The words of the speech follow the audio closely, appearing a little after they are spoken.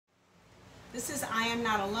This is I Am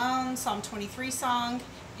Not Alone, Psalm 23 song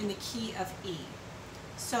in the key of E.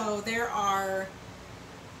 So there are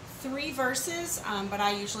 3 verses, but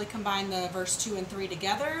I usually combine the verse 2 and 3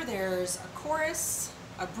 together. There's a chorus,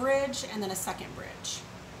 a bridge, and then a second bridge.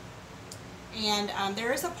 And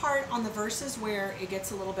there is a part on the verses where it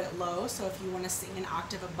gets a little bit low, so if you want to sing an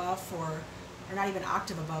octave above or not even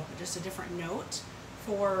octave above, but just a different note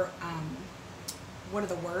for one of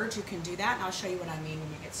the words, you can do that, and I'll show you what I mean when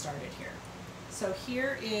we get started here. So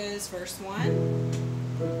here is verse 1.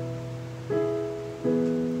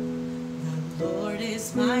 The Lord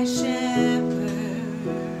is my shepherd,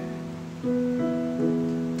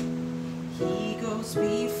 He goes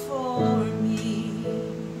before me,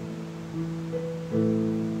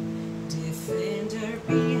 defender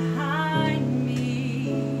behind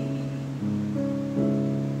me,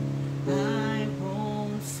 I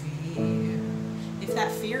won't fear. If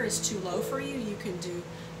that fear is too low for you, you can do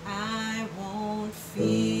I won't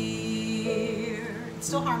fear. It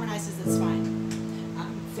still harmonizes, it's fine.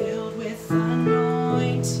 I'm filled with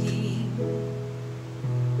anointing,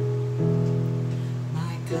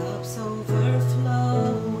 my cup's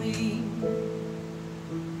overflowing,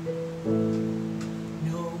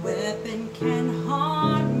 no weapon can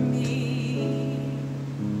harm me,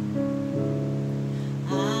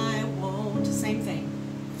 I won't, same thing,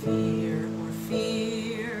 fear or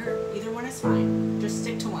fear, either one is fine. Just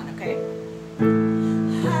stick to one, okay?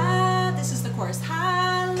 This is the chorus.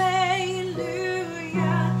 Hallelujah,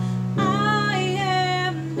 I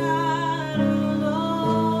am not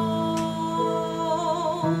alone.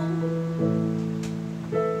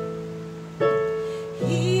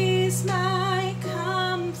 He's my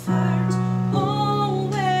comfort,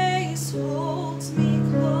 always holds me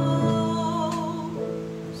close.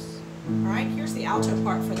 All right, here's the alto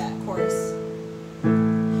part for that chorus.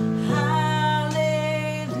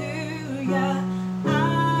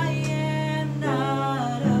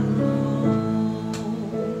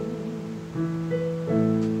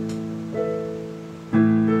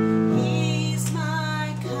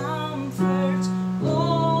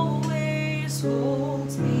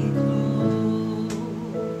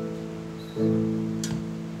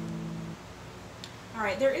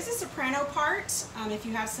 There is a soprano part if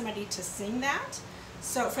you have somebody to sing that,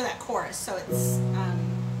 so for that chorus, so it's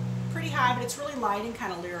pretty high, but it's really light and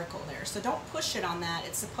kind of lyrical there, so don't push it on that.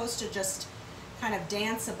 It's supposed to just kind of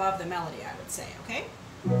dance above the melody, I would say, okay?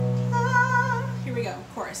 Here we go,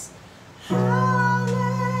 chorus. Hallelujah,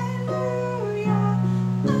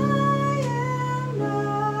 I am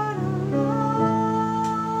not alone.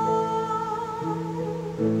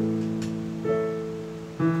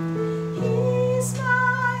 He's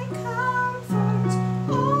my comfort,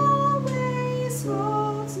 always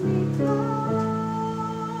holds me close.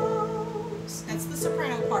 That's the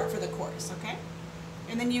soprano part for the chorus, okay?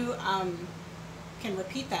 And then you can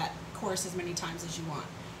repeat that chorus as many times as you want.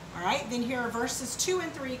 All right, then here are verses 2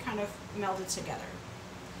 and 3 kind of melded together.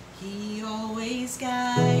 He always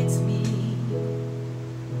guides me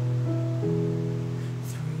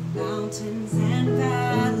through mountains and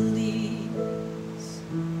valleys.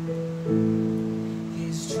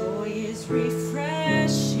 His joy is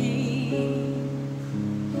refreshing.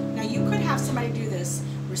 Now you could have somebody do this.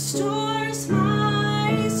 Restores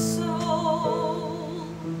my soul.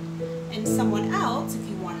 And someone else, if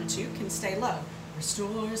you wanted to, can stay low.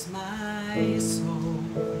 Restores my soul.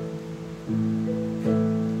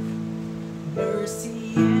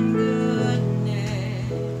 Mercy and goodness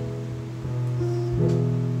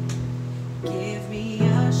give me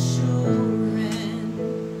assurance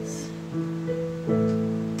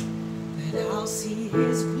that I'll see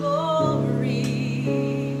His glory.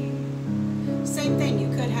 Same thing, you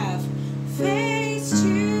could have face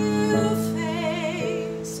to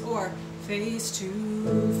face or face to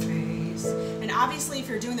face. And obviously if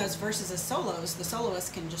you're doing those verses as solos, the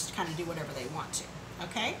soloist can just kind of do whatever they want to,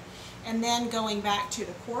 okay? And then going back to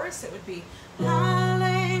the chorus, it would be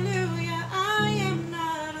hallelujah, I am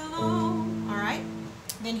not alone. All right?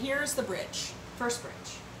 Then here's the bridge, first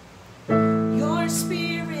bridge. Your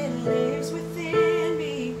spirit lives within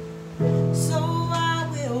me, so I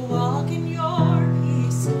will walk in your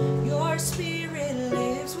peace. Your spirit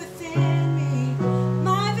lives within me,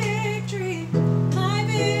 my victory, my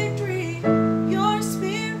victory. Your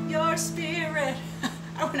spirit.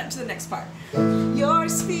 I went up to the next part. Your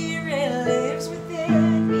spirit lives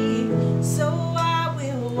within me, so I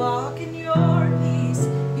will walk in your peace.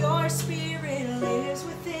 Your spirit lives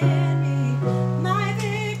within me, my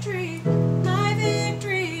victory, my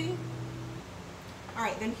victory. All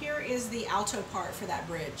right, then here is the alto part for that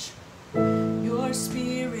bridge. Your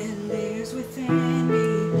spirit lives within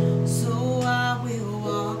me, so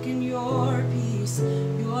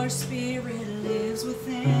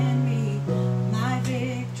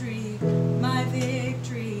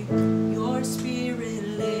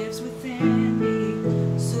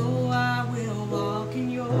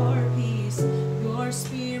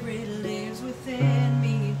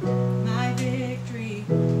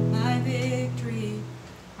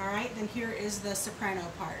soprano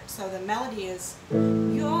part. So the melody is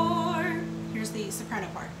here's the soprano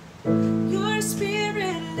part. Your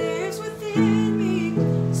spirit lives within me,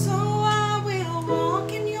 so I will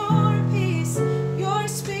walk in your peace. Your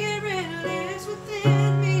spirit lives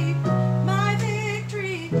within me, my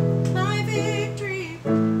victory, my victory.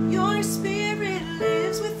 Your spirit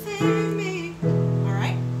lives within me. All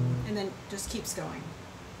right, and then just keeps going.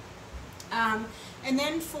 And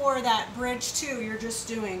then for that bridge 2, you're just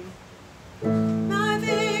doing my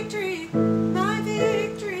victory, my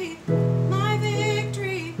victory, my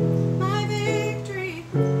victory, my victory,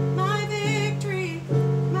 my victory,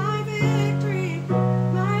 my victory,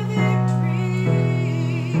 my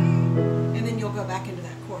victory. And then you'll go back into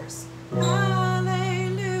that chorus.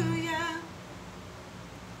 Hallelujah.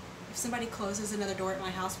 If somebody closes another door at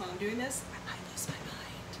my house while I'm doing this, I might lose my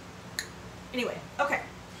mind. Anyway, okay.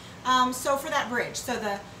 So for that bridge, so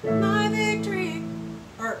the my victory,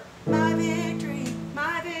 or my victory,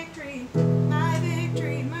 my victory, my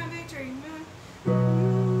victory, my victory,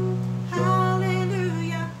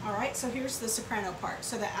 hallelujah. All right, so here's the soprano part.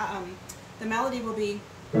 So the melody will be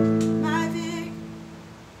my victory.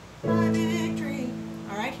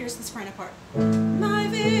 All right, here's the soprano part. My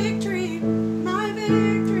victory, my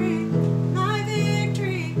victory, my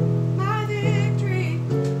victory, my victory,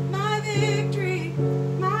 my victory,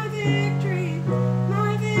 my victory,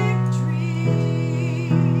 my victory.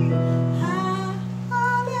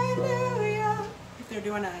 Hallelujah. If they're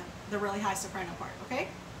doing the really high soprano part, okay?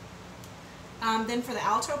 Then for the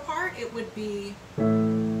alto part, it would be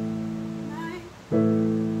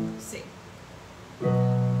let's see.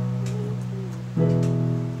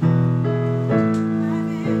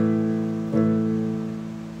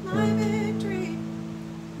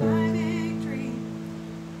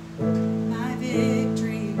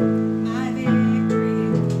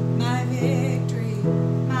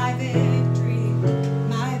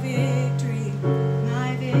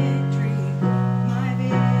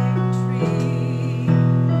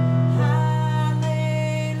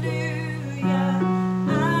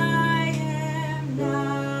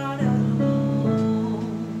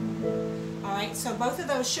 So both of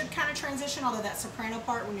those should kind of transition, although that soprano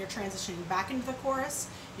part, when you're transitioning back into the chorus,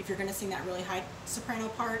 if you're going to sing that really high soprano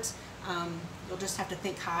part, you'll just have to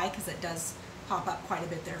think high because it does pop up quite a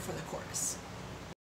bit there for the chorus.